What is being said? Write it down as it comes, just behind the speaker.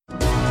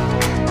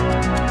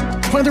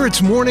Whether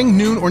it's morning,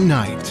 noon, or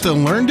night, the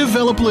Learn,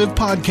 Develop, Live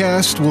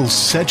podcast will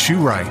set you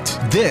right.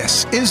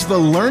 This is the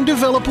Learn,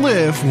 Develop,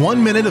 Live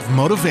 1 Minute of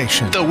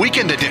Motivation, the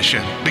weekend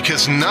edition,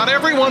 because not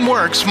everyone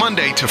works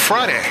Monday to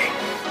Friday.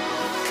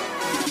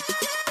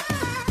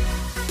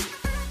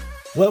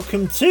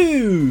 Welcome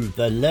to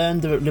the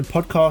Learn, Develop, Live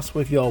podcast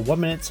with your 1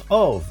 minute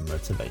of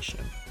motivation.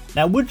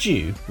 Now, would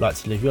you like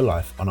to live your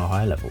life on a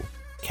higher level?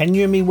 Can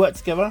you and me work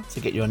together to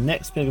get your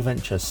next big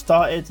adventure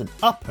started and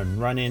up and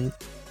running?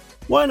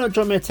 Why not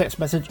drop me a text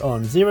message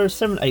on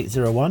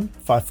 07801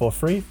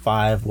 543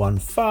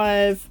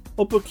 515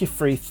 or book your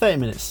free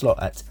 30-minute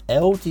slot at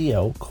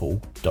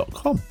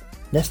ldlcall.com.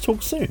 Let's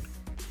talk soon.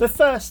 But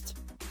first,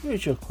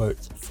 here's your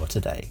quote for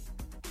today.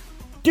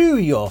 Do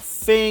your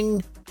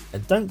thing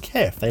and don't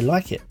care if they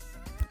like it.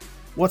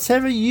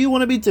 Whatever you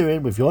want to be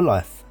doing with your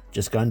life,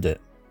 just go and do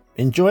it.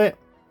 Enjoy it,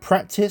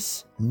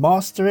 practice,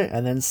 master it,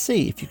 and then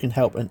see if you can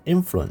help and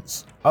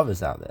influence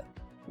others out there.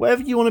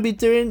 Whatever you want to be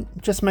doing,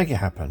 just make it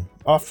happen.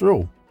 After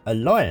all, a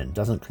lion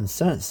doesn't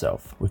concern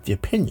itself with the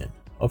opinion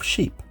of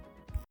sheep.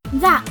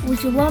 That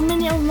was your 1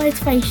 minute of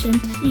motivation.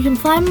 You can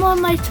find more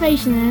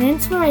motivation and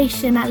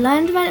inspiration at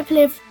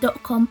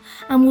learndeveloplive.com,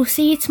 and we'll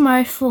see you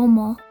tomorrow for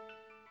more.